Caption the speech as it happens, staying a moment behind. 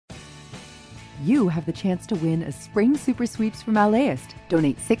you have the chance to win a spring super sweeps from LAist.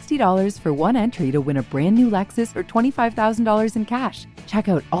 Donate $60 for one entry to win a brand new Lexus or $25,000 in cash. Check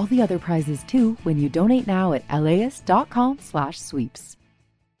out all the other prizes too when you donate now at laist.com/sweeps.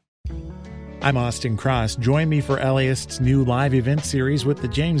 I'm Austin Cross. Join me for LAist's new live event series with the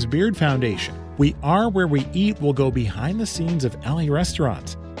James Beard Foundation. We Are Where We Eat will go behind the scenes of LA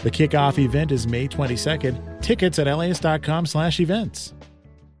restaurants. The kickoff event is May 22nd. Tickets at laist.com/events.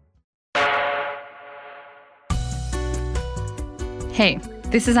 Hey,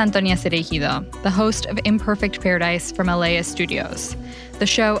 this is Antonia Cereijido, the host of Imperfect Paradise from LAist Studios, the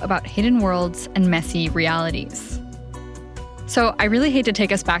show about hidden worlds and messy realities. So I really hate to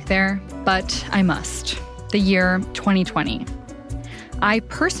take us back there, but I must. The year 2020. I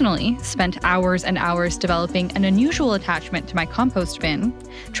personally spent hours and hours developing an unusual attachment to my compost bin,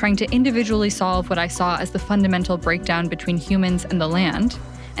 trying to individually solve what I saw as the fundamental breakdown between humans and the land,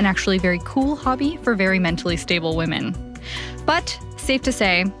 an actually very cool hobby for very mentally stable women. But safe to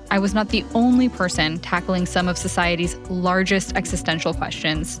say, I was not the only person tackling some of society's largest existential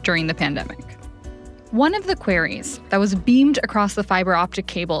questions during the pandemic. One of the queries that was beamed across the fiber optic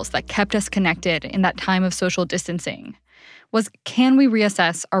cables that kept us connected in that time of social distancing was, can we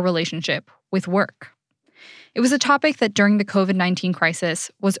reassess our relationship with work? It was a topic that during the COVID-19 crisis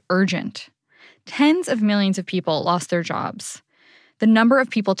was urgent. Tens of millions of people lost their jobs. The number of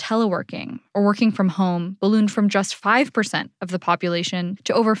people teleworking or working from home ballooned from just 5% of the population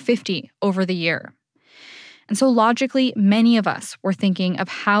to over 50% over the year. And so logically, many of us were thinking of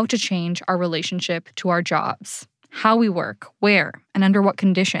how to change our relationship to our jobs, how we work, where, and under what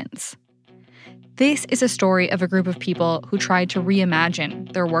conditions. This is a story of a group of people who tried to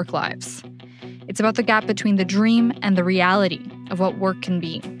reimagine their work lives. It's about the gap between the dream and the reality of what work can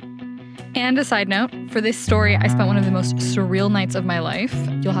be. And a side note, for this story, I spent one of the most surreal nights of my life.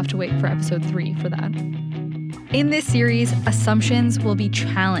 You'll have to wait for episode 3 for that. In this series, assumptions will be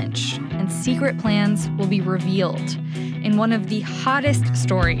challenged and secret plans will be revealed in one of the hottest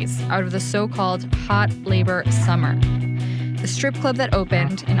stories out of the so-called hot labor summer. The strip club that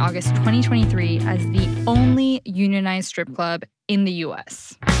opened in August 2023 as the only unionized strip club in the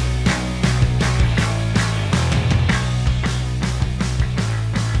U.S.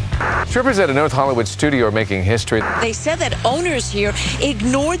 Strippers at a North Hollywood studio are making history. They said that owners here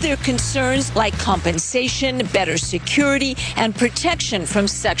ignored their concerns like compensation, better security, and protection from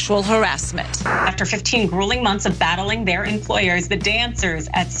sexual harassment. After 15 grueling months of battling their employers, the dancers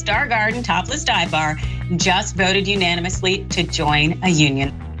at Star Garden Topless Dive Bar just voted unanimously to join a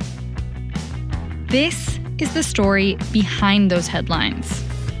union. This is the story behind those headlines.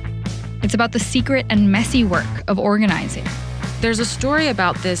 It's about the secret and messy work of organizing. There's a story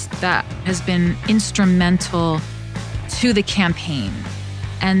about this that has been instrumental to the campaign.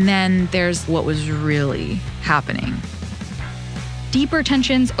 And then there's what was really happening. Deeper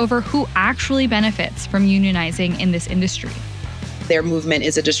tensions over who actually benefits from unionizing in this industry. Their movement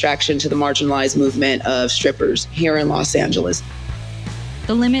is a distraction to the marginalized movement of strippers here in Los Angeles.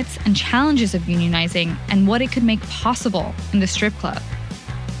 The limits and challenges of unionizing and what it could make possible in the strip club.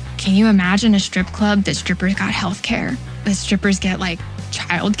 Can you imagine a strip club that strippers got health care? That strippers get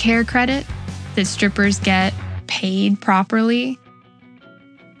child care credit? That strippers get paid properly?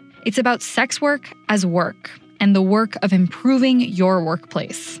 It's about sex work as work and the work of improving your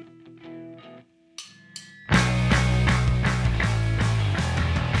workplace.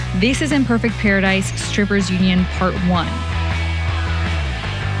 This is Imperfect Paradise Strippers Union Part 1.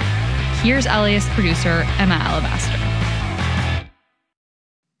 Here's LAist producer Emma Alabaster.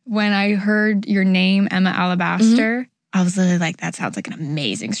 When I heard your name, Emma Alabaster, I was literally like, that sounds like an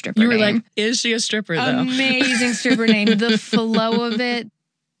amazing stripper name. You were like, is she a stripper, though? Amazing stripper name. The flow of it.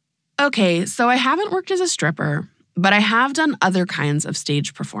 Okay, so I haven't worked as a stripper, but I have done other kinds of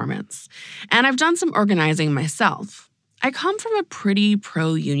stage performance. And I've done some organizing myself. I come from a pretty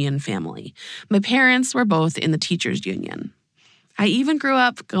pro-union family. My parents were both in the teachers' union. I even grew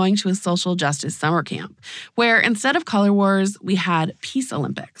up going to a social justice summer camp, where instead of color wars, we had Peace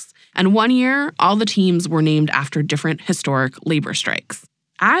Olympics. And one year, all the teams were named after different historic labor strikes.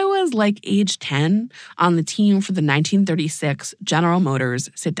 I was like age 10 on the team for the 1936 General Motors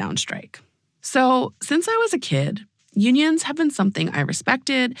sit-down strike. So since I was a kid, unions have been something I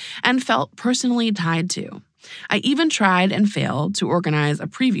respected and felt personally tied to. I even tried and failed to organize a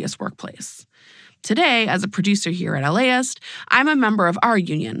previous workplace. Today, as a producer here at LAist, I'm a member of our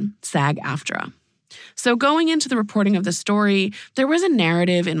union, SAG-AFTRA. So going into the reporting of the story, there was a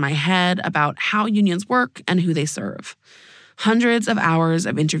narrative in my head about how unions work and who they serve. Hundreds of hours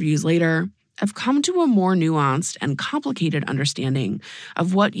of interviews later, have come to a more nuanced and complicated understanding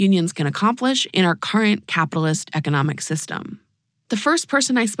of what unions can accomplish in our current capitalist economic system. The first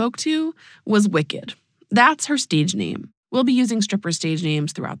person I spoke to was Wicked. That's her stage name. We'll be using stripper stage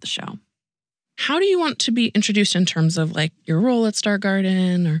names throughout the show. How do you want to be introduced in terms of like your role at Star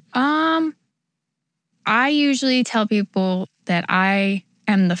Garden or? I usually tell people that I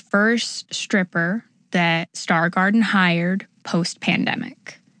am the first stripper that Star Garden hired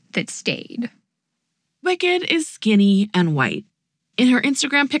post-pandemic that stayed. Wicked is skinny and white. In her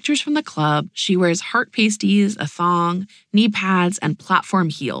Instagram pictures from the club, she wears heart pasties, a thong, knee pads, and platform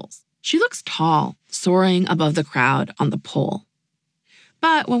heels. She looks tall, soaring above the crowd on the pole.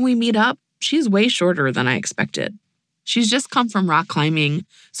 But when we meet up, she's way shorter than I expected. She's just come from rock climbing,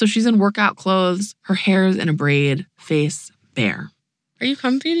 so she's in workout clothes, her hair's in a braid, face bare. Are you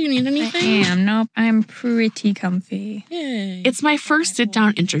comfy? Do you need anything? I am. Nope, I'm pretty comfy. Yay. It's my first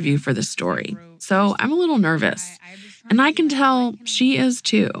sit-down interview for this story, so I'm a little nervous. And I can tell she is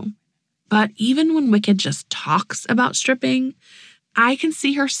too. But even when Wicked just talks about stripping, I can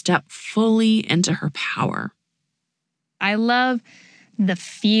see her step fully into her power. I love the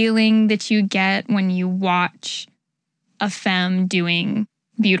feeling that you get when you watch a femme doing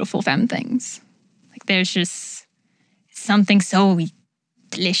beautiful femme things. Like there's just something so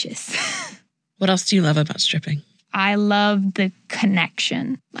delicious. What else do you love about stripping? I love the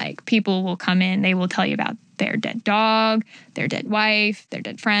connection. Like people will come in, they will tell you about their dead dog, their dead wife, their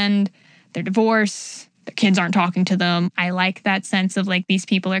dead friend, their divorce, their kids aren't talking to them. I like that sense of like these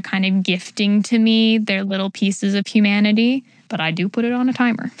people are kind of gifting to me their little pieces of humanity, but I do put it on a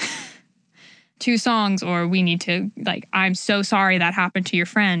timer. 2 songs or we need to like, I'm so sorry that happened to your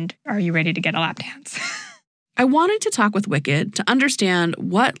friend. Are you ready to get a lap dance? I wanted to talk with Wicked to understand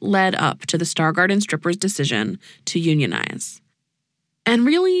what led up to the Star Garden strippers' decision to unionize. And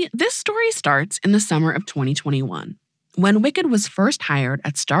really, this story starts in the summer of 2021, when Wicked was first hired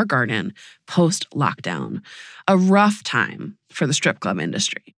at Star Garden post-lockdown, a rough time for the strip club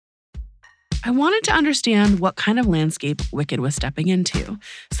industry. I wanted to understand what kind of landscape Wicked was stepping into,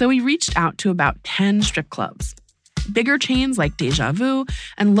 so we reached out to about 10 strip clubs. Bigger chains like Deja Vu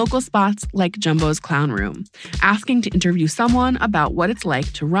and local spots like Jumbo's Clown Room, asking to interview someone about what it's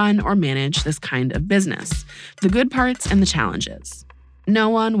like to run or manage this kind of business, the good parts and the challenges. No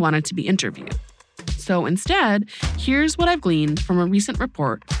one wanted to be interviewed. So instead, here's what I've gleaned from a recent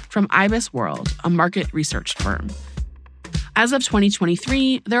report from Ibis World, a market research firm. As of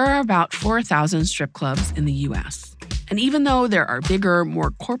 2023, there are about 4,000 strip clubs in the U.S. And even though there are bigger,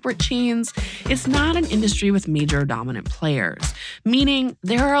 more corporate chains, it's not an industry with major dominant players, meaning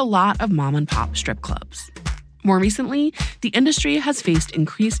there are a lot of mom-and-pop strip clubs. More recently, the industry has faced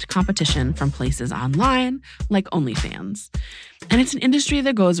increased competition from places online, like OnlyFans. And it's an industry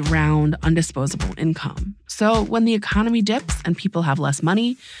that goes round on disposable income. So when the economy dips and people have less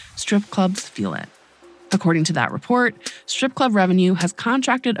money, strip clubs feel it. According to that report, strip club revenue has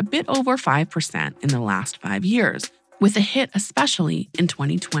contracted a bit over 5% in the last 5 years, with a hit especially in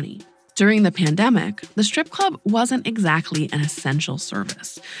 2020. During the pandemic, the strip club wasn't exactly an essential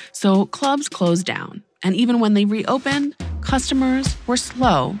service, so clubs closed down, and even when they reopened, customers were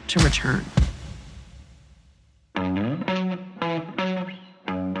slow to return.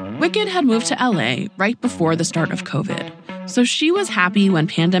 Wicked had moved to LA right before the start of COVID, so she was happy when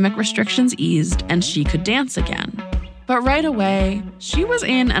pandemic restrictions eased and she could dance again. But right away, she was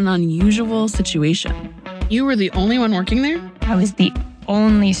in an unusual situation. You were the only one working there? I was the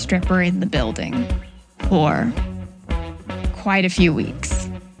only stripper in the building for quite a few weeks.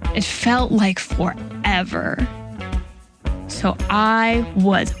 It felt like forever. So I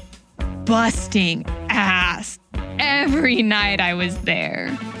was busting ass every night I was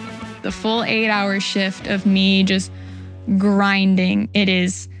there. The full 8-hour shift of me just grinding. It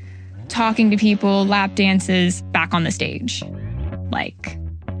is talking to people, lap dances, back on the stage. Like,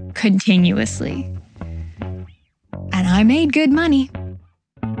 continuously. And I made good money.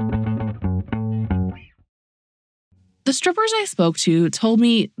 The strippers I spoke to told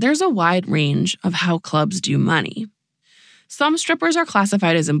me there's a wide range of how clubs do money. Some strippers are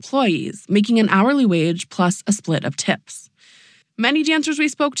classified as employees, making an hourly wage plus a split of tips. Many dancers we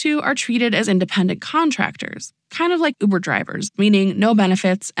spoke to are treated as independent contractors, kind of like Uber drivers, meaning no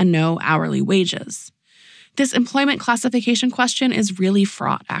benefits and no hourly wages. This employment classification question is really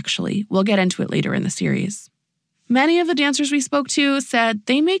fraught, actually. We'll get into it later in the series. Many of the dancers we spoke to said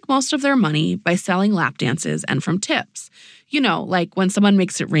they make most of their money by selling lap dances and from tips. You know, like when someone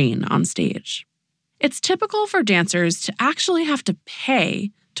makes it rain on stage. It's typical for dancers to actually have to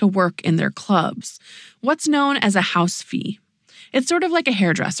pay to work in their clubs, what's known as a house fee. It's sort of like a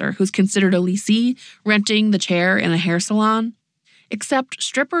hairdresser who's considered a leasee renting the chair in a hair salon. Except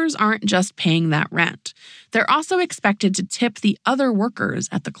strippers aren't just paying that rent. They're also expected to tip the other workers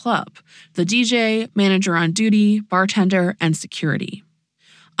at the club, the DJ, manager on duty, bartender, and security.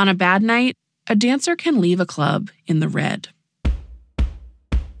 On a bad night, a dancer can leave a club in the red.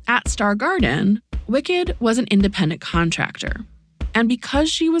 At Star Garden, Wicked was an independent contractor. And because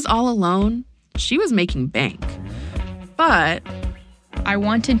she was all alone, she was making bank. But I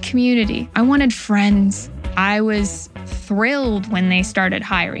wanted community. I wanted friends. I was thrilled when they started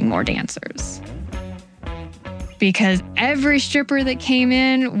hiring more dancers. Because every stripper that came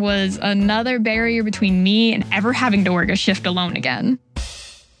in was another barrier between me and ever having to work a shift alone again.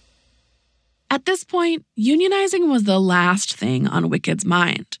 At this point, unionizing was the last thing on Wicked's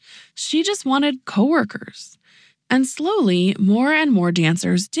mind. She just wanted coworkers. And slowly, more and more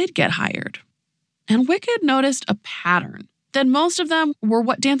dancers did get hired. And Wicked noticed a pattern. That most of them were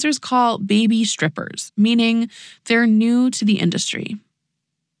what dancers call baby strippers, meaning they're new to the industry.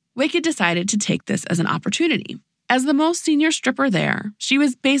 Wicked decided to take this as an opportunity. As the most senior stripper there, she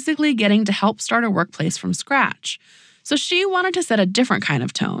was basically getting to help start a workplace from scratch. So she wanted to set a different kind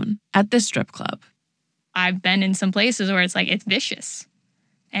of tone at this strip club. I've been in some places where it's like, it's vicious.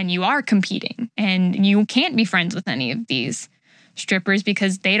 And you are competing. And you can't be friends with any of these strippers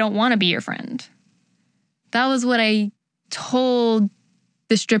because they don't want to be your friend. That was what I told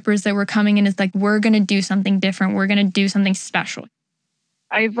the strippers that were coming in, is like, we're going to do something different. We're going to do something special.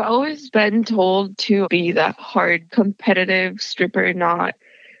 I've always been told to be that hard, competitive stripper, not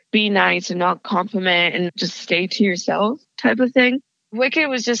be nice and not compliment and just stay to yourself type of thing. Wicked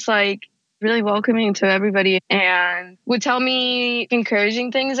was just like really welcoming to everybody and would tell me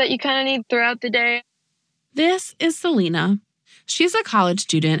encouraging things that you kind of need throughout the day. This is Selena. She's a college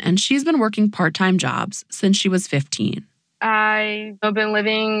student and she's been working part-time jobs since she was 15. I've been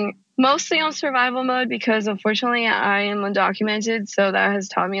living mostly on survival mode because unfortunately I am undocumented. So that has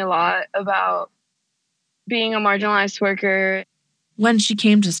taught me a lot about being a marginalized worker. When she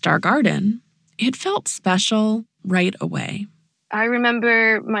came to Star Garden, it felt special right away. I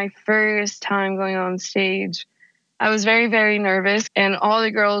remember my first time going on stage. I was very, very nervous and all the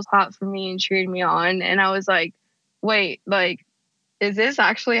girls clapped for me and cheered me on. And I was like, wait, like, is this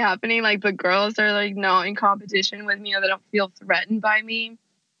actually happening? Like, the girls are like not in competition with me or they don't feel threatened by me.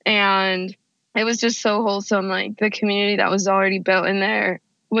 And it was just so wholesome. Like, the community that was already built in there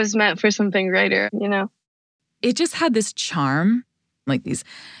was meant for something greater, you know? It just had this charm, like these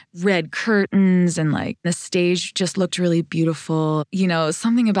red curtains and like the stage just looked really beautiful. You know,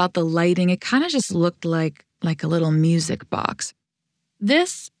 something about the lighting, it kind of just looked like a little music box.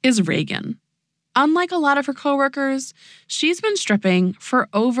 This is Reagan. Unlike a lot of her coworkers, she's been stripping for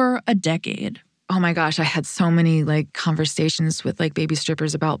over a decade. Oh my gosh, I had so many like conversations with like baby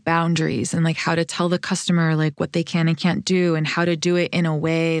strippers about boundaries and like how to tell the customer like what they can and can't do and how to do it in a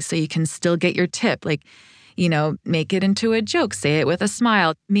way so you can still get your tip. Like, you know, make it into a joke, say it with a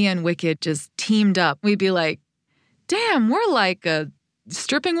smile. Me and Wicked just teamed up. We'd be like, damn, we're like a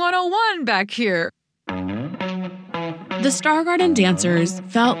stripping 101 back here. The Star Garden dancers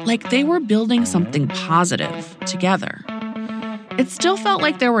felt like they were building something positive together. It still felt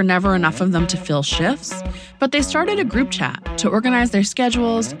like there were never enough of them to fill shifts, but they started a group chat to organize their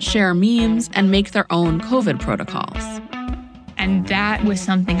schedules, share memes, and make their own COVID protocols. And that was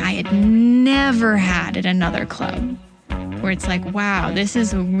something I had never had at another club, where it's like, wow, this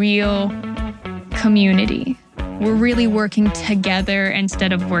is a real community. We're really working together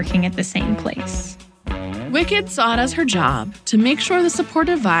instead of working at the same place. Wicked saw it as her job to make sure the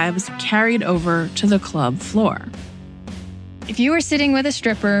supportive vibes carried over to the club floor. If you were sitting with a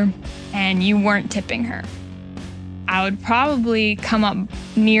stripper and you weren't tipping her, I would probably come up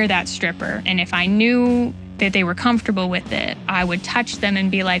near that stripper. And if I knew that they were comfortable with it, I would touch them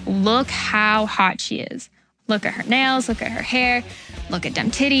and be like, look how hot she is. Look at her nails, look at her hair, look at them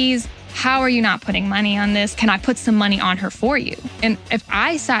titties. How are you not putting money on this? Can I put some money on her for you? And if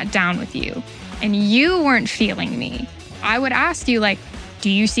I sat down with you and you weren't feeling me, I would ask you, like, do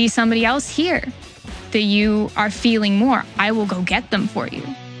you see somebody else here that you are feeling more? I will go get them for you.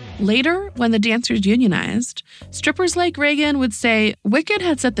 Later, when the dancers unionized, strippers like Reagan would say Wicked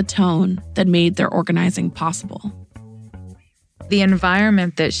had set the tone that made their organizing possible. The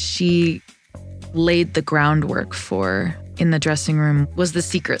environment that she laid the groundwork for in the dressing room was the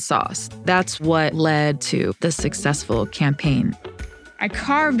secret sauce. That's what led to the successful campaign. I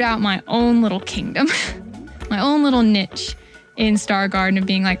carved out my own little kingdom, my own little niche in Star Garden of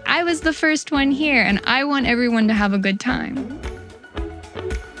being like, I was the first one here and I want everyone to have a good time.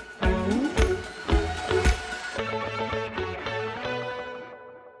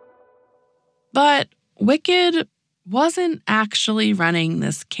 But Wicked wasn't actually running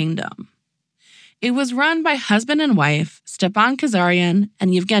this kingdom. It was run by husband and wife Stepan Kazarian and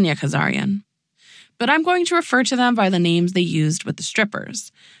Yevgenia Kazarian. But I'm going to refer to them by the names they used with the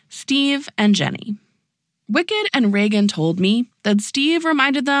strippers, Steve and Jenny. Wicked and Reagan told me that Steve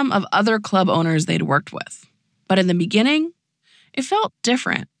reminded them of other club owners they'd worked with. But in the beginning, it felt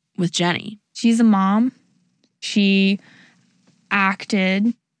different with Jenny. She's a mom. She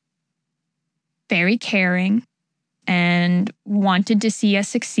acted very caring and wanted to see us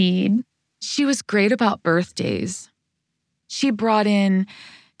succeed. She was great about birthdays. She brought in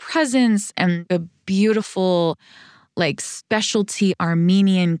presents and a beautiful, specialty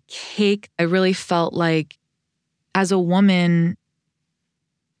Armenian cake. I really felt like, as a woman,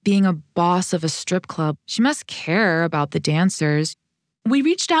 being a boss of a strip club, she must care about the dancers. We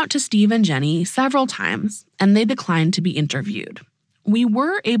reached out to Steve and Jenny several times, and they declined to be interviewed. We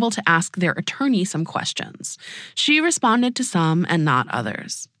were able to ask their attorney some questions. She responded to some and not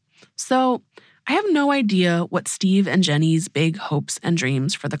others. So I have no idea what Steve and Jenny's big hopes and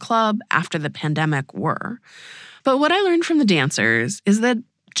dreams for the club after the pandemic were. But what I learned from the dancers is that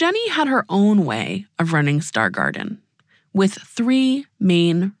Jenny had her own way of running Star Garden, with 3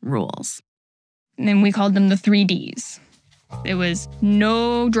 main rules. And we called them the 3 Ds. It was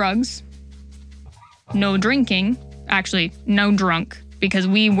no drugs, no drinking, actually no drunk, because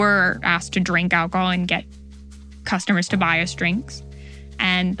we were asked to drink alcohol and get customers to buy us drinks.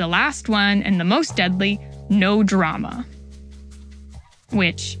 And the last one, and the most deadly, no drama.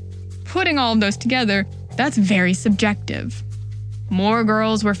 Which, putting all of those together, that's very subjective. More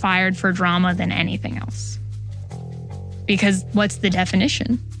girls were fired for drama than anything else. Because what's the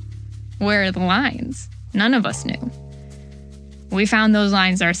definition? Where are the lines? None of us knew. We found those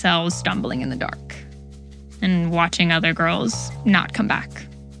lines ourselves stumbling in the dark and watching other girls not come back.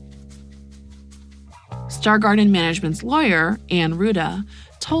 Star Garden Management's lawyer, Ann Ruda,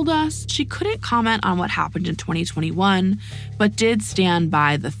 told us she couldn't comment on what happened in 2021, but did stand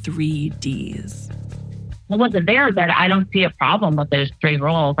by the 3 Ds. Well, wasn't there that I don't see a problem with those 3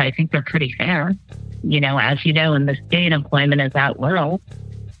 rules. I think they're pretty fair. As you know, in the state, employment is at will.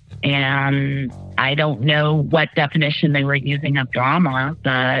 And I don't know what definition they were using of drama,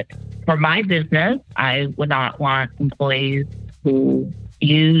 but for my business, I would not want employees who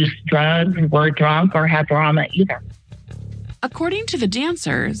use drugs, were drunk, or had drama either. According to the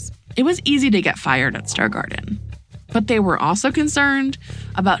dancers, it was easy to get fired at Star Garden, but they were also concerned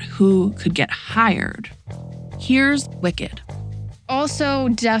about who could get hired. Here's Wicked. Also,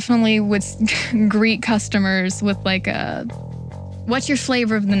 definitely would greet customers with what's your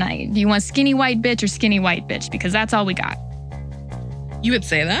flavor of the night? Do you want skinny white bitch or skinny white bitch? Because that's all we got. You would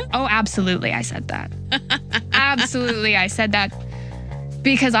say that? Oh, absolutely. I said that. Absolutely. I said that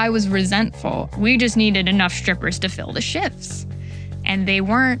because I was resentful. We just needed enough strippers to fill the shifts. And they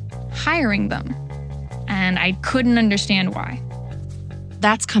weren't hiring them. And I couldn't understand why.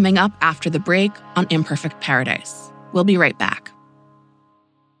 That's coming up after the break on Imperfect Paradise. We'll be right back.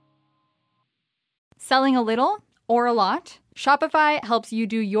 Selling a little or a lot? Shopify helps you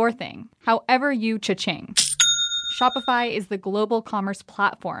do your thing, however you cha-ching. Shopify is the global commerce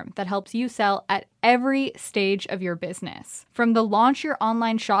platform that helps you sell at every stage of your business. From the launch your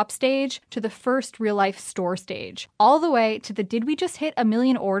online shop stage to the first real-life store stage, all the way to the did we just hit 1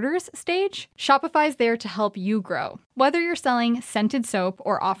 million orders stage? Shopify's there to help you grow. Whether you're selling scented soap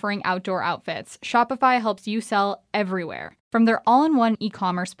or offering outdoor outfits, Shopify helps you sell everywhere. From their all-in-one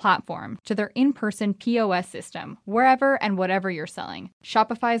e-commerce platform to their in-person POS system, wherever and whatever you're selling,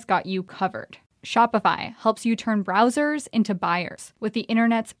 Shopify's got you covered. Shopify helps you turn browsers into buyers with the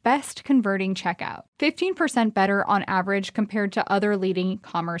internet's best converting checkout. 15% better on average compared to other leading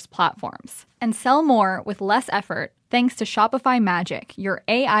commerce platforms. And sell more with less effort thanks to Shopify Magic, your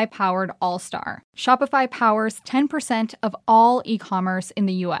AI-powered all-star. Shopify powers 10% of all e-commerce in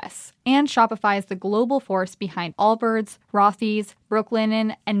the US. And Shopify is the global force behind Allbirds, Rothy's,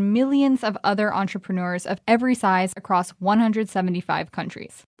 Brooklinen, and millions of other entrepreneurs of every size across 175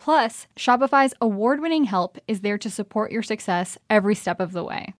 countries. Plus, Shopify's award-winning help is there to support your success every step of the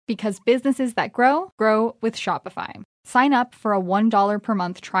way. Because businesses that grow, grow with Shopify. Sign up for a $1 per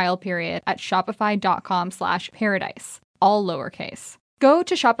month trial period at shopify.com/paradise, all lowercase. Go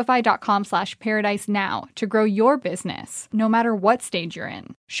to shopify.com/paradise now to grow your business, no matter what stage you're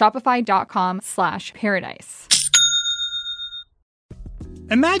in. Shopify.com/paradise.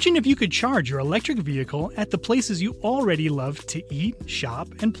 Imagine if you could charge your electric vehicle at the places you already love to eat, shop,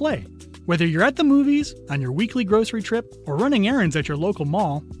 and play. Whether you're at the movies, on your weekly grocery trip, or running errands at your local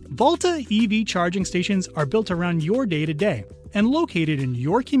mall, Volta EV charging stations are built around your day-to-day. and located in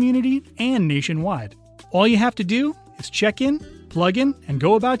your community and nationwide. All you have to do is check in, plug in, and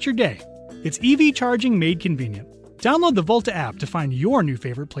go about your day. It's EV charging made convenient. Download the Volta app to find your new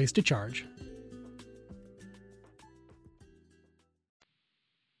favorite place to charge.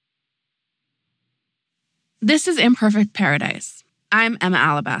 This is Imperfect Paradise. I'm Emma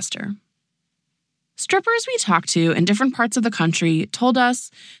Alabaster. Strippers we talked to in different parts of the country told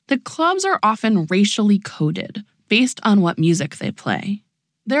us that clubs are often racially coded based on what music they play.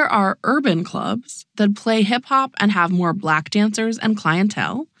 There are urban clubs that play hip-hop and have more Black dancers and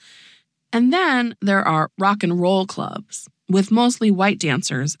clientele. And then there are rock and roll clubs with mostly white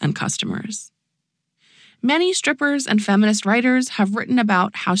dancers and customers. Many strippers and feminist writers have written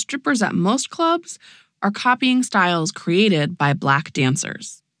about how strippers at most clubs are copying styles created by Black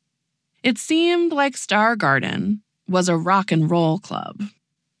dancers. It seemed like Star Garden was a rock and roll club.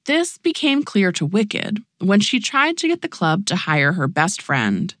 This became clear to Wicked when she tried to get the club to hire her best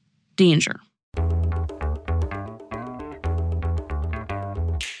friend, Danger.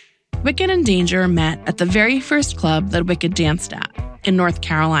 Wicked and Danger met at the very first club that Wicked danced at, in North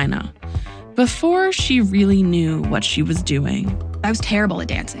Carolina, before she really knew what she was doing. I was terrible at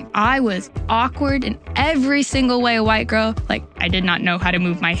dancing. I was awkward in every single way a white girl. Like, I did not know how to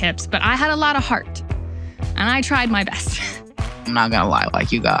move my hips, but I had a lot of heart. And I tried my best. I'm not gonna lie,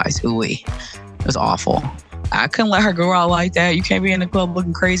 like you guys, ooey. It was awful. I couldn't let her go out like that. You can't be in the club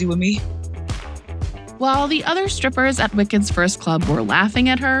looking crazy with me. While the other strippers at Wicked's first club were laughing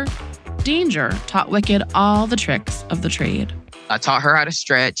at her, Danger taught Wicked all the tricks of the trade. I taught her how to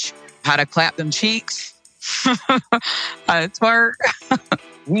stretch, how to clap them cheeks, how to twerk.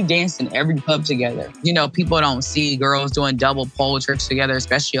 We danced in every club together. You know, people don't see girls doing double pole tricks together,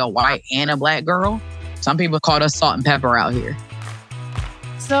 especially a white and a Black girl. Some people called us Salt and Pepper out here.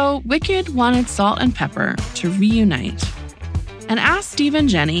 So Wicked wanted Salt and Pepper to reunite and asked Steve and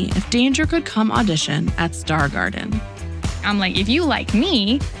Jenny if Danger could come audition at Star Garden. I'm like, if you like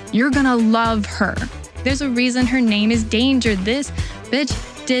me, you're gonna love her. There's a reason her name is Danger. This bitch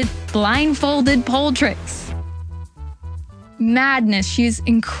did blindfolded pole tricks. Madness. She's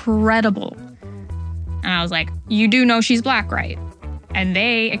incredible. And I was like, you do know she's Black, right? And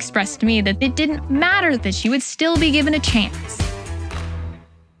they expressed to me that it didn't matter, that she would still be given a chance.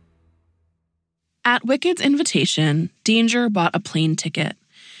 At Wicked's invitation, Danger bought a plane ticket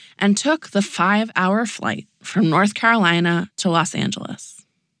and took the 5-hour flight from North Carolina to Los Angeles.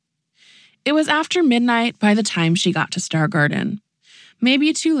 It was after midnight by the time she got to Star Garden.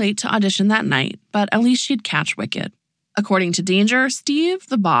 Maybe too late to audition that night, but at least she'd catch Wicked. According to Danger, Steve,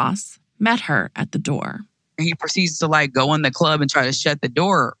 the boss, met her at the door. He proceeds to go in the club and try to shut the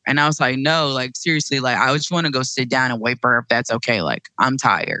door. And I was like, no, seriously, I just want to go sit down and wait for her if that's okay. I'm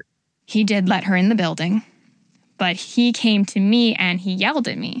tired. He did let her in the building, but he came to me and he yelled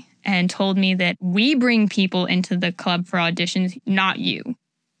at me and told me that we bring people into the club for auditions, not you.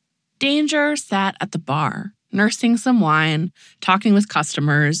 Danger sat at the bar, nursing some wine, talking with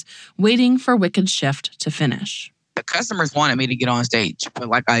customers, waiting for Wicked's shift to finish. The customers wanted me to get on stage, but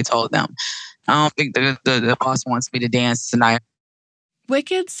like I told them, I don't think the boss wants me to dance tonight.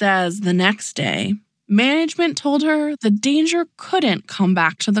 Wicked says the next day, management told her that Danger couldn't come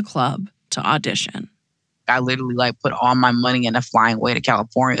back to the club to audition. I literally put all my money in a flying way to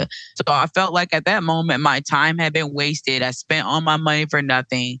California. So I felt like at that moment, my time had been wasted. I spent all my money for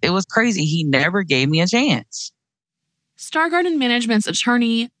nothing. It was crazy. He never gave me a chance. Star Garden management's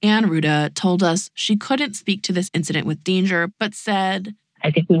attorney, Ann Ruda, told us she couldn't speak to this incident with Danger, but said,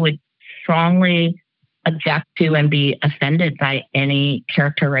 I think we would strongly object to and be offended by any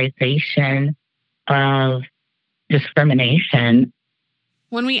characterization of discrimination.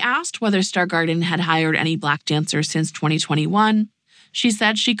 When we asked whether Star Garden had hired any Black dancers since 2021, she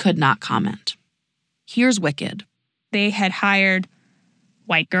said she could not comment. Here's Wicked. They had hired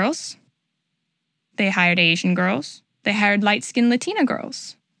white girls. They hired Asian girls. They hired light-skinned Latina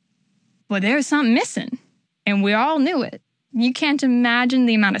girls. But there was something missing, and we all knew it. You can't imagine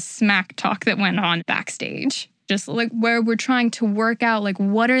the amount of smack talk that went on backstage. Just where we're trying to work out,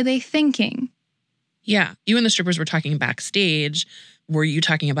 what are they thinking? Yeah, you and the strippers were talking backstage. Were you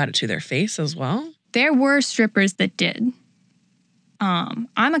talking about it to their face as well? There were strippers that did. I'm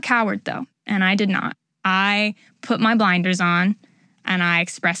a coward, though, and I did not. I put my blinders on, and I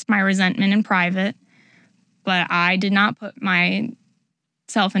expressed my resentment in private, but I did not put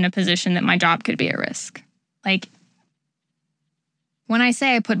myself in a position that my job could be at risk. When I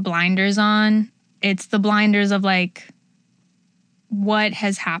say I put blinders on, it's the blinders of, what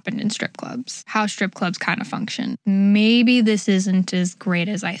has happened in strip clubs, how strip clubs kind of function. Maybe this isn't as great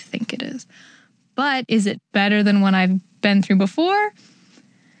as I think it is, but is it better than what I've been through before.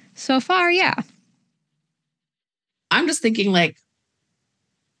 So far, yeah. I'm just thinking, like,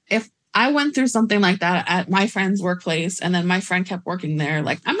 if I went through something like that at my friend's workplace and then my friend kept working there,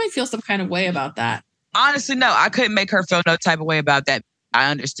 like, I might feel some kind of way about that. Honestly, no, I couldn't make her feel no type of way about that. I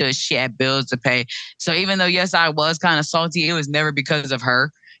understood she had bills to pay. So even though, yes, I was kind of salty, it was never because of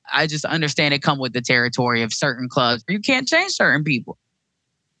her. I just understand it come with the territory of certain clubs. You can't change certain people.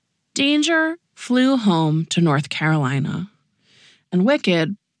 Danger flew home to North Carolina. And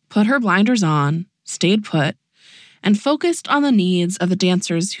Wicked put her blinders on, stayed put, and focused on the needs of the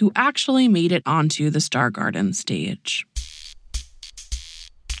dancers who actually made it onto the Star Garden stage.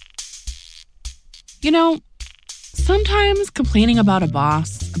 You know, sometimes complaining about a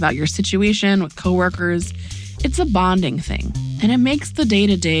boss, about your situation with coworkers, it's a bonding thing, and it makes the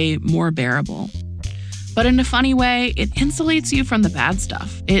day-to-day more bearable. But in a funny way, it insulates you from the bad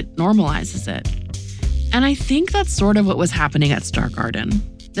stuff. It normalizes it. And I think that's sort of what was happening at Star Garden.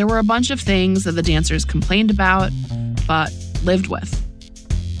 There were a bunch of things that the dancers complained about, but lived with.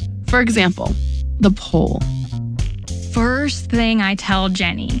 For example, the pole. First thing I tell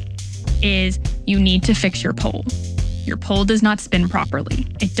Jenny is you need to fix your pole. Your pole does not spin properly.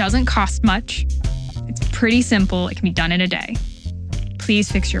 It doesn't cost much. It's pretty simple. It can be done in a day. Please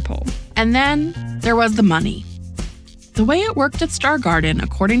fix your pole. And then there was the money. The way it worked at Star Garden,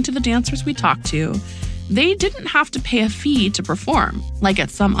 according to the dancers we talked to, they didn't have to pay a fee to perform, like at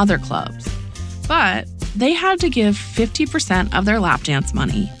some other clubs. But they had to give 50% of their lap dance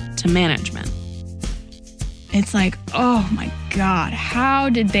money to management. It's like, oh my God, how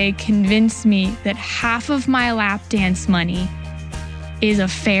did they convince me that half of my lap dance money is a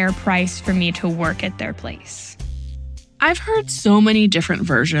fair price for me to work at their place? I've heard so many different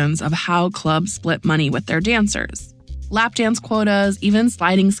versions of how clubs split money with their dancers. Lap dance quotas, even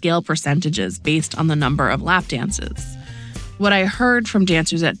sliding scale percentages based on the number of lap dances. What I heard from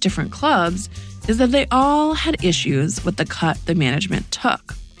dancers at different clubs is that they all had issues with the cut the management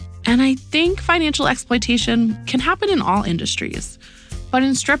took. And I think financial exploitation can happen in all industries. But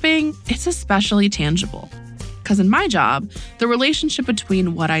in stripping, it's especially tangible. Because in my job, the relationship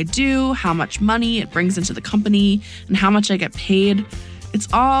between what I do, how much money it brings into the company, and how much I get paid, it's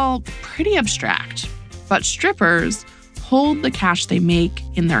all pretty abstract. But strippers hold the cash they make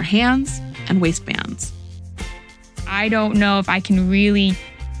in their hands and waistbands. I don't know if I can really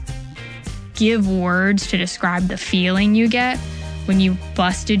give words to describe the feeling you get when you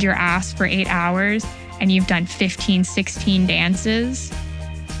busted your ass for 8 hours and you've done 15, 16 dances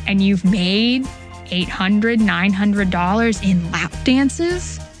and you've made $800, $900 in lap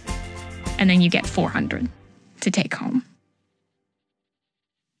dances, and then you get $400 to take home.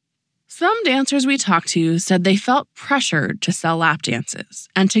 Some dancers we talked to said they felt pressured to sell lap dances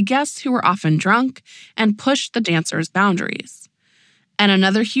and to guests who were often drunk and pushed the dancers' boundaries. And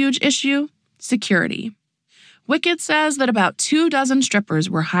another huge issue, security. Wicked says that about 24 strippers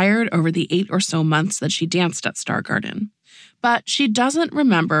were hired over the 8 or so months that she danced at Star Garden. But she doesn't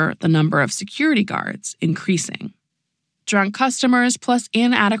remember the number of security guards increasing. Drunk customers plus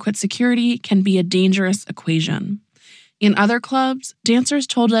inadequate security can be a dangerous equation. In other clubs, dancers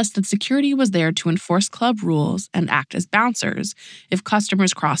told us that security was there to enforce club rules and act as bouncers if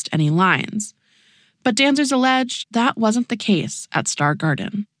customers crossed any lines. But dancers alleged that wasn't the case at Star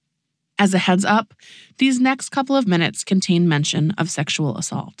Garden. As a heads up, these next couple of minutes contain mention of sexual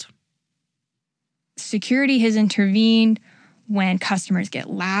assault. Security has intervened when customers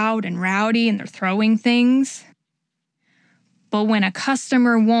get loud and rowdy and they're throwing things. But when a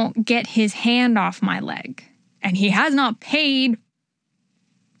customer won't get his hand off my leg, and he has not paid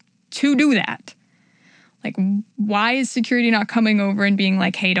to do that, like, why is security not coming over and being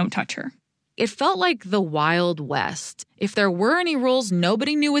like, hey, don't touch her? It felt like the Wild West. If there were any rules,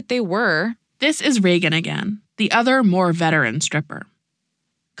 nobody knew what they were. This is Reagan again, the other more veteran stripper.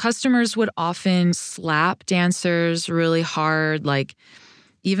 Customers would often slap dancers really hard,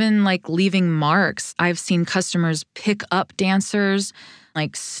 even leaving marks. I've seen customers pick up dancers,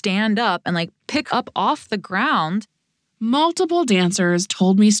 stand up and pick up off the ground. Multiple dancers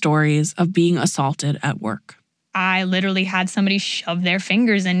told me stories of being assaulted at work. I literally had somebody shove their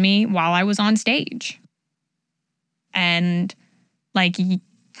fingers in me while I was on stage. And,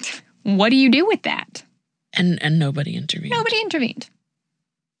 what do you do with that? And nobody intervened. Nobody intervened.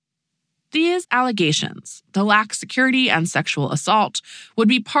 These allegations, the lack of security and sexual assault, would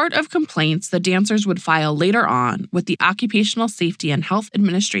be part of complaints the dancers would file later on with the Occupational Safety and Health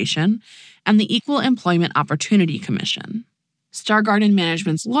Administration and the Equal Employment Opportunity Commission. Star Garden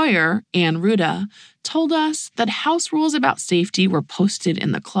Management's lawyer, Ann Ruda, told us that house rules about safety were posted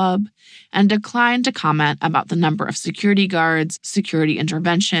in the club and declined to comment about the number of security guards, security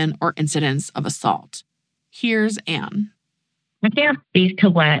intervention, or incidents of assault. Here's Ann. I can't speak to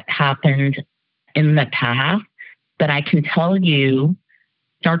what happened in the past, but I can tell you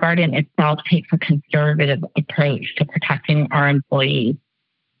Star Garden itself takes a conservative approach to protecting our employees.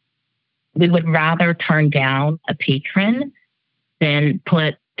 We would rather turn down a patron than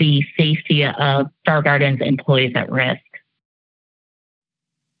put the safety of Star Garden's employees at risk.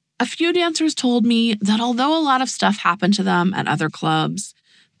 A few dancers told me that although a lot of stuff happened to them at other clubs,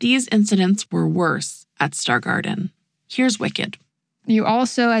 these incidents were worse at Star Garden. Here's Wicked. You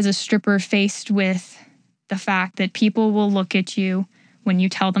also, as a stripper, faced with the fact that people will look at you when you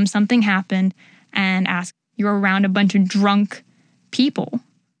tell them something happened and ask, you're around a bunch of drunk people,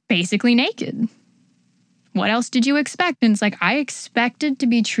 basically naked. What else did you expect? And it's like, I expected to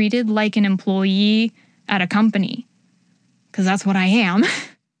be treated like an employee at a company, because that's what I am.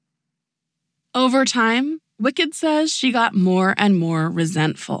 Over time, Wicked says she got more and more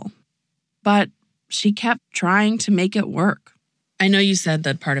resentful, but she kept trying to make it work. I know you said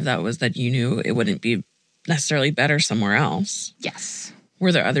that part of that was that you knew it wouldn't be necessarily better somewhere else. Yes.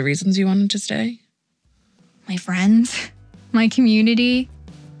 Were there other reasons you wanted to stay? My friends, my community,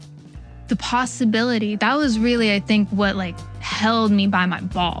 the possibility. That was really, I think, what held me by my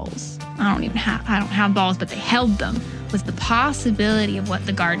balls. I don't have balls, but they held them, was the possibility of what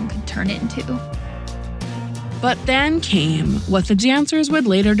the garden could turn into. But then came what the dancers would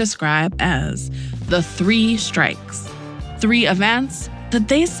later describe as the 3 strikes. 3 events that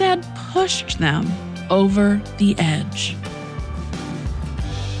they said pushed them over the edge.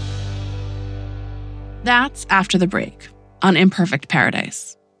 That's after the break on Imperfect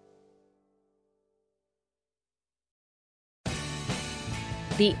Paradise.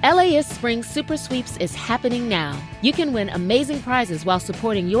 The LAist Spring Super Sweeps is happening now. You can win amazing prizes while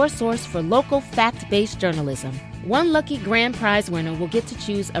supporting your source for local fact-based journalism. One lucky grand prize winner will get to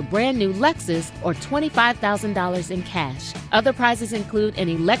choose a brand new Lexus or $25,000 in cash. Other prizes include an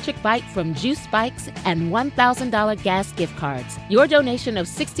electric bike from Juice Bikes and $1,000 gas gift cards. Your donation of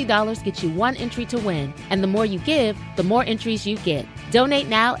 $60 gets you 1 entry to win, and the more you give, the more entries you get. Donate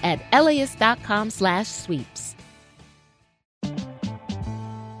now at LAist.com/sweeps.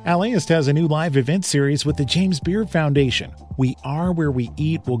 LAist has a new live event series with the James Beard Foundation. We Are Where We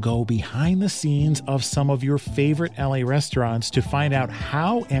Eat will go behind the scenes of some of your favorite LA restaurants to find out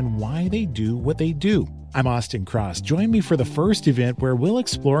how and why they do what they do. I'm Austin Cross. Join me for the first event where we'll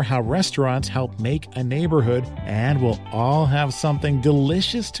explore how restaurants help make a neighborhood, and we'll all have something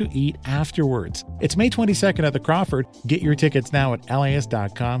delicious to eat afterwards. It's May 22nd at the Crawford. Get your tickets now at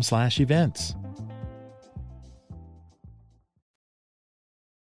LAist.com/events.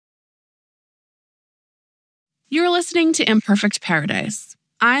 You're listening to Imperfect Paradise.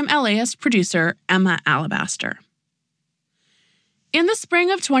 I'm LAist producer Emma Alabaster. In the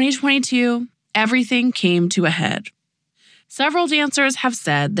spring of 2022, everything came to a head. Several dancers have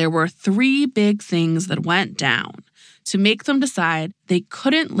said there were 3 big things that went down to make them decide they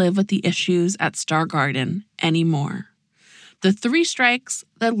couldn't live with the issues at Star Garden anymore. The 3 strikes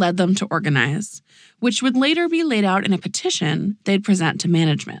that led them to organize, which would later be laid out in a petition they'd present to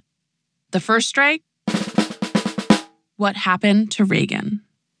management. The first strike? What happened to Reagan?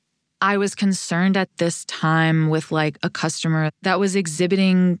 I was concerned at this time with a customer that was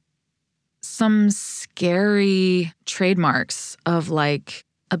exhibiting some scary trademarks of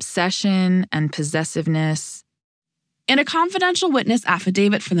obsession and possessiveness. In a confidential witness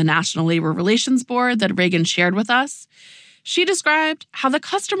affidavit for the National Labor Relations Board that Reagan shared with us, she described how the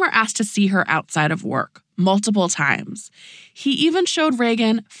customer asked to see her outside of work multiple times. He even showed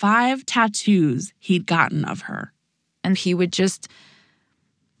Reagan 5 tattoos he'd gotten of her. And he would just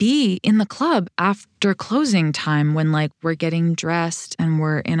be in the club after closing time when we're getting dressed and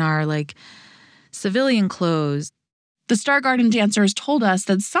we're in our civilian clothes. The Star Garden dancers told us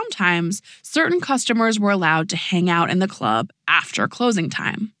that sometimes certain customers were allowed to hang out in the club after closing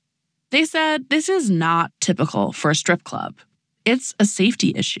time. They said this is not typical for a strip club. It's a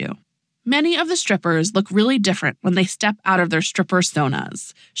safety issue. Many of the strippers look really different when they step out of their stripper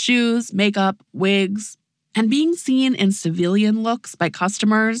sonas. Shoes, makeup, wigs. And being seen in civilian looks by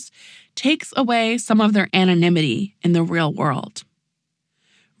customers takes away some of their anonymity in the real world.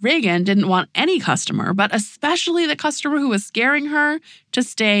 Reagan didn't want any customer, but especially the customer who was scaring her, to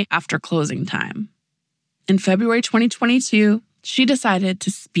stay after closing time. In February 2022, she decided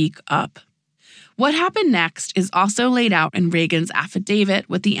to speak up. What happened next is also laid out in Reagan's affidavit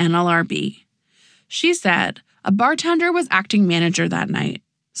with the NLRB. She said, A bartender was acting manager that night,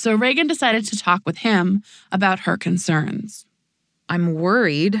 so Reagan decided to talk with him about her concerns. I'm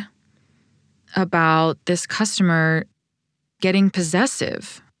worried about this customer getting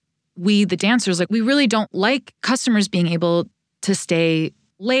possessive. We, the dancers, we really don't like customers being able to stay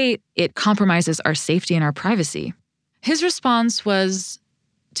late. It compromises our safety and our privacy. His response was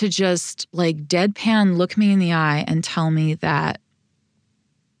to just deadpan look me in the eye and tell me that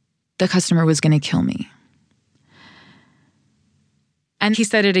the customer was going to kill me. And he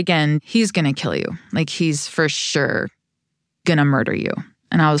said it again, he's going to kill you. He's for sure going to murder you.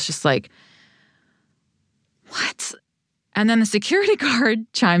 And I was just like, what? And then the security guard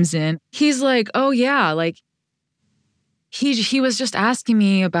chimes in. He's like, oh yeah, he was just asking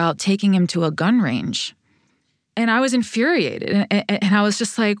me about taking him to a gun range. And I was infuriated. And I was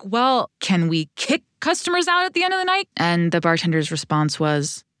just like, well, can we kick customers out at the end of the night? And the bartender's response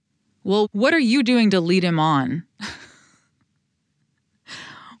was, well, what are you doing to lead him on?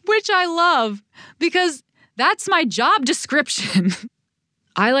 Which I love, because that's my job description.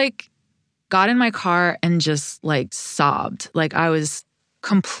 I got in my car and just sobbed. I was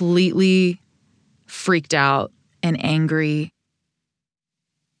completely freaked out and angry.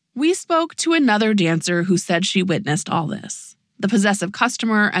 We spoke to another dancer who said she witnessed all this, the possessive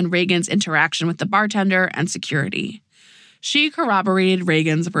customer and Reagan's interaction with the bartender and security. She corroborated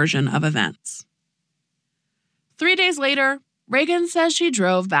Reagan's version of events. 3 days later, Reagan says she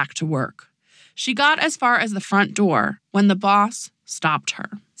drove back to work. She got as far as the front door when the boss stopped her.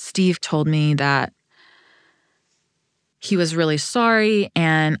 Steve told me that he was really sorry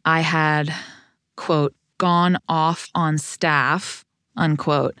and I had, quote, gone off on staff,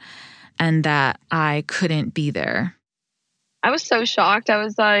 unquote, and that I couldn't be there. I was so shocked. I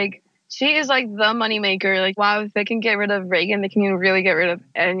was like, she is the moneymaker. Wow, if they can get rid of Reagan, they can really get rid of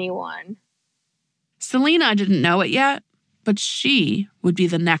anyone. Selena didn't know it yet, but she would be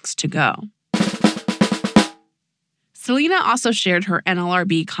the next to go. Selena also shared her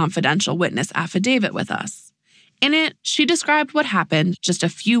NLRB confidential witness affidavit with us. In it, she described what happened just a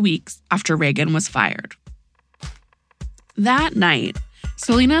few weeks after Reagan was fired. That night,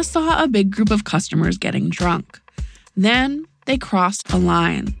 Selena saw a big group of customers getting drunk. Then they crossed a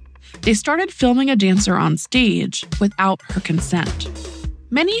line. They started filming a dancer on stage without her consent.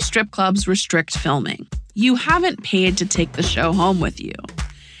 Many strip clubs restrict filming. You haven't paid to take the show home with you.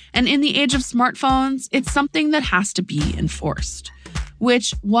 And in the age of smartphones, it's something that has to be enforced,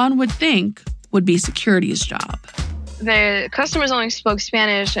 which one would think would be security's job. The customers only spoke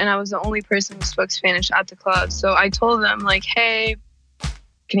Spanish, and I was the only person who spoke Spanish at the club. So I told them, hey,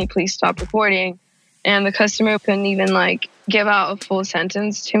 can you please stop recording? And the customer couldn't even, give out a full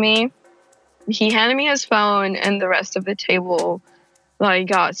sentence to me. He handed me his phone, and the rest of the table,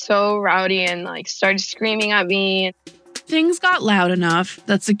 got so rowdy and, started screaming at me. Things got loud enough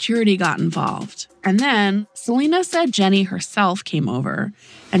that security got involved. And then Selena said Jenny herself came over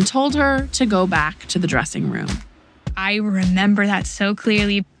and told her to go back to the dressing room. I remember that so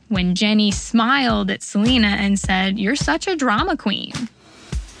clearly when Jenny smiled at Selena and said, "You're such a drama queen."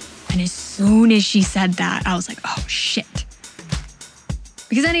 And as soon as she said that, I was like, oh, shit.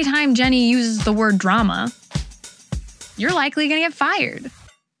 Because anytime Jenny uses the word drama, you're likely going to get fired.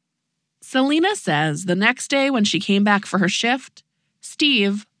 Selena says the next day when she came back for her shift,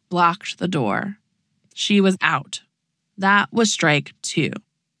 Steve blocked the door. She was out. That was strike 2.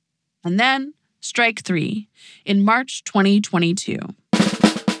 And then strike 3 in March 2022.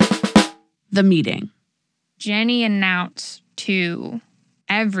 The meeting. Jenny announced to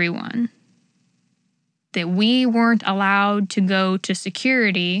everyone that we weren't allowed to go to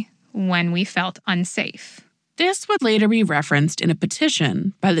security when we felt unsafe. This would later be referenced in a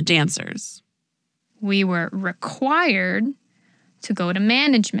petition by the dancers. We were required to go to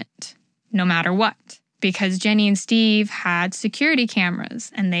management, no matter what, because Jenny and Steve had security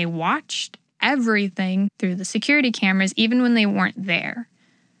cameras and they watched everything through the security cameras, even when they weren't there.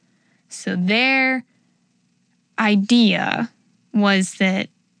 So their idea was that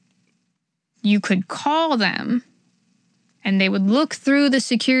you could call them and they would look through the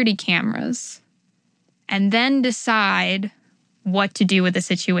security cameras and then decide what to do with the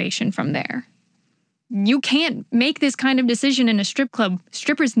situation from there. You can't make this kind of decision in a strip club.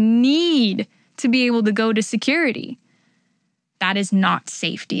 Strippers need to be able to go to security. That is not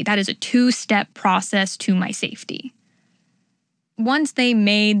safety. That is a 2-step process to my safety. Once they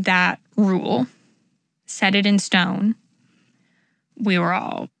made that rule, set it in stone, we were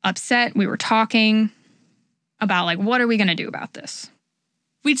all upset. We were talking about, what are we going to do about this?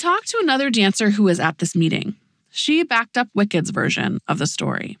 We talked to another dancer who was at this meeting. She backed up Wicked's version of the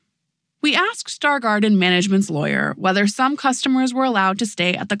story. We asked Star Garden management's lawyer whether some customers were allowed to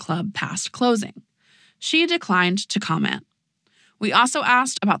stay at the club past closing. She declined to comment. We also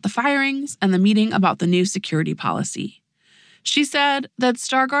asked about the firings and the meeting about the new security policy. She said that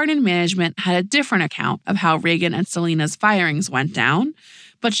Star Garden management had a different account of how Reagan and Selena's firings went down,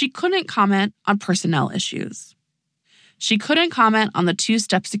 but she couldn't comment on personnel issues. She couldn't comment on the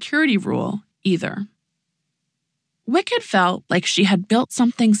two-step security rule either. Wicked felt like she had built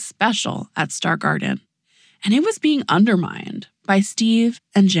something special at Star Garden, and it was being undermined by Steve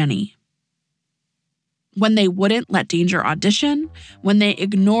and Jenny. When they wouldn't let Danger audition, when they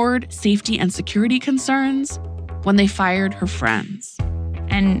ignored safety and security concerns, when they fired her friends.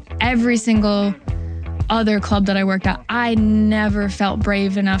 And every single other club that I worked at, I never felt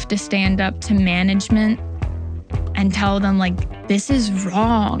brave enough to stand up to management and tell them, like, this is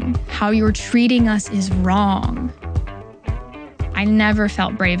wrong. How you're treating us is wrong. I never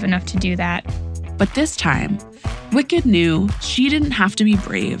felt brave enough to do that. But this time, Wicked knew she didn't have to be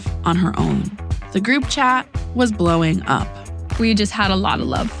brave on her own. The group chat was blowing up. We just had a lot of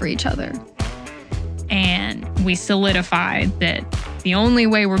love for each other. And we solidified that the only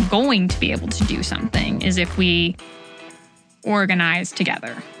way we're going to be able to do something is if we organize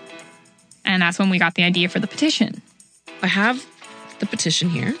together. And that's when we got the idea for the petition. I have the petition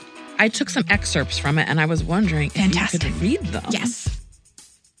here. I took some excerpts from it, and I was wondering if you could read them. Yes.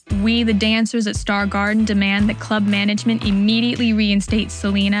 We, the dancers at Star Garden, demand that club management immediately reinstate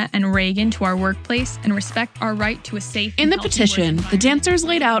Selena and Reagan to our workplace and respect our right to a safe. In the petition, the dancers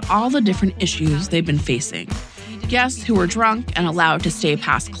laid out all the different issues they've been facing. Guests who were drunk and allowed to stay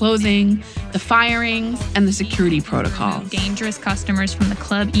past closing, the firings, and the security protocol. Dangerous customers from the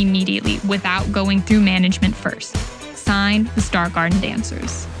club immediately without going through management first. Signed, the Star Garden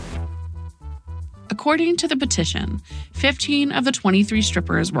dancers. According to the petition, 15 of the 23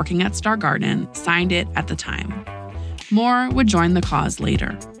 strippers working at Star Garden signed it at the time. More would join the cause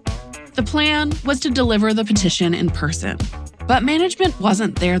later. The plan was to deliver the petition in person, but management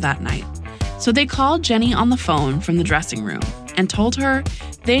wasn't there that night. So they called Jenny on the phone from the dressing room and told her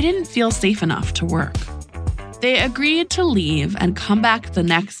they didn't feel safe enough to work. They agreed to leave and come back the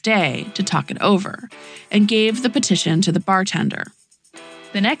next day to talk it over and gave the petition to the bartender.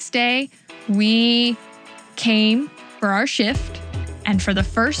 The next day, we came for our shift, and for the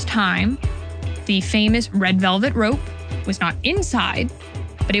first time, the famous red velvet rope was not inside,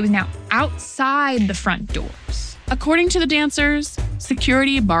 but it was now outside the front doors. According to the dancers,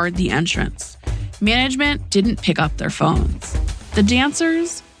 security barred the entrance. Management didn't pick up their phones. The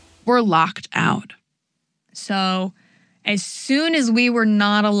dancers were locked out. So, as soon as we were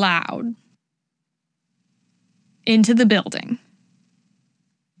not allowed into the building,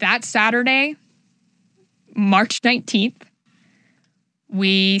 that Saturday, March 19th,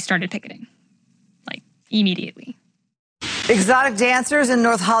 we started picketing, like, immediately. Exotic dancers in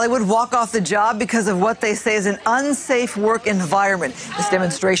North Hollywood walk off the job because of what they say is an unsafe work environment. This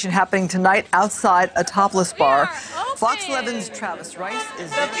demonstration happening tonight outside a topless bar. Fox 11's Travis Rice is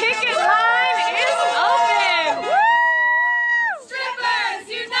there. The picket line is open! Woo! Strippers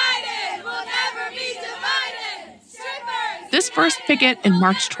united will never be divided! Strippers! This first picket in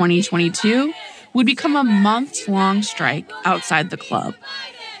March 2022 would become a months-long strike outside the club.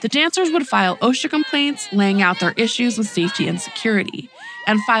 The dancers would file OSHA complaints laying out their issues with safety and security,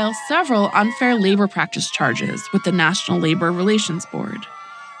 and file several unfair labor practice charges with the National Labor Relations Board.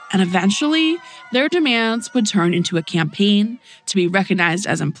 And eventually, their demands would turn into a campaign to be recognized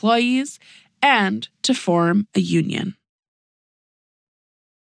as employees and to form a union.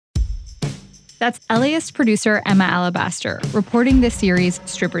 That's LAist producer Emma Alabaster reporting this series,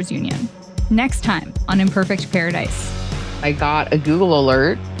 Strippers Union. Next time on Imperfect Paradise. I got a Google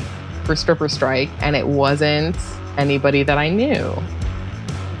alert for stripper strike, and it wasn't anybody that I knew.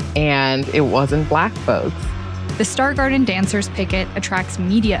 And it wasn't Black folks. The Star Garden dancers picket attracts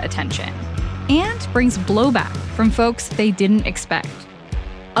media attention and brings blowback from folks they didn't expect.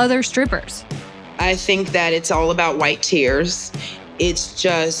 Other strippers. I think that it's all about white tears. It's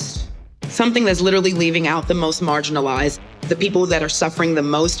just something that's literally leaving out the most marginalized. The people that are suffering the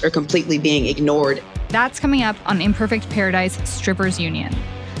most are completely being ignored. That's coming up on Imperfect Paradise Strippers Union.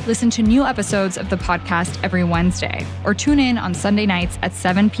 Listen to new episodes of the podcast every Wednesday, or tune in on Sunday nights at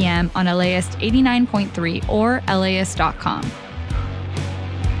 7 p.m. on LAist 89.3 or LAist.com.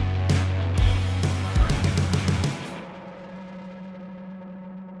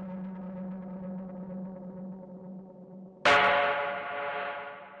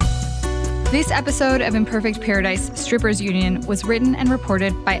 This episode of Imperfect Paradise Strippers Union was written and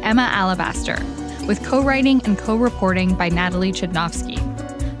reported by Emma Alabaster, with co-writing and co-reporting by Natalie Chudnovsky.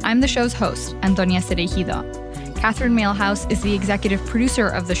 I'm the show's host, Antonia Cereijido. Catherine Mailhouse is the executive producer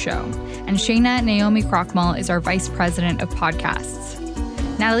of the show, and Shayna Naomi Krochmal is our vice president of podcasts.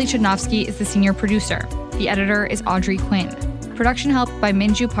 Natalie Chudnovsky is the senior producer. The editor is Audrey Quinn. Production help by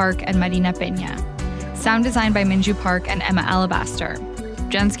Minju Park and Marina Peña. Sound design by Minju Park and Emma Alabaster.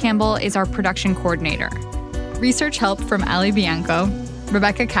 Jens Campbell is our production coordinator. Research help from Ali Bianco,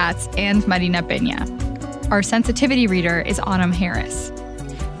 Rebecca Katz, and Marina Peña. Our sensitivity reader is Autumn Harris.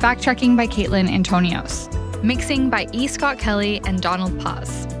 Fact-checking by Caitlin Antonios. Mixing by E. Scott Kelly and Donald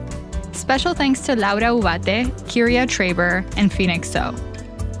Paz. Special thanks to Laura Ubate, Kyria Traber, and Phoenix So.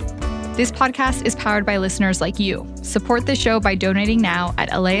 This podcast is powered by listeners like you. Support the show by donating now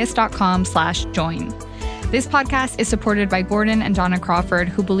at elias.com/join. This podcast is supported by Gordon and Donna Crawford,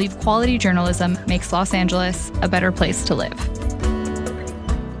 who believe quality journalism makes Los Angeles a better place to live.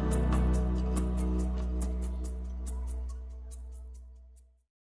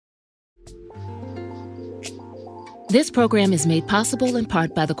 This program is made possible in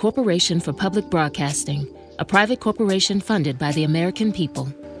part by the Corporation for Public Broadcasting, a private corporation funded by the American people.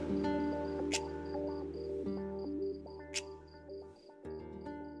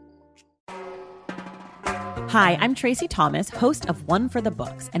 Hi, I'm Tracy Thomas, host of One for the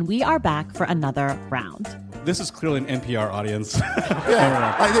Books, and we are back for another round. This is clearly an NPR audience.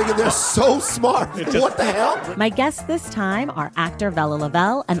 Yeah, I think they're so smart. What the hell? My guests this time are actor Vella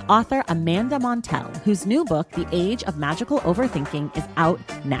Lavelle and author Amanda Montell, whose new book, The Age of Magical Overthinking, is out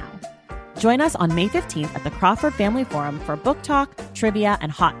now. Join us on May 15th at the Crawford Family Forum for book talk, trivia,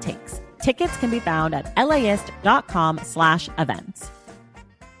 and hot takes. Tickets can be found at LAist.com/events.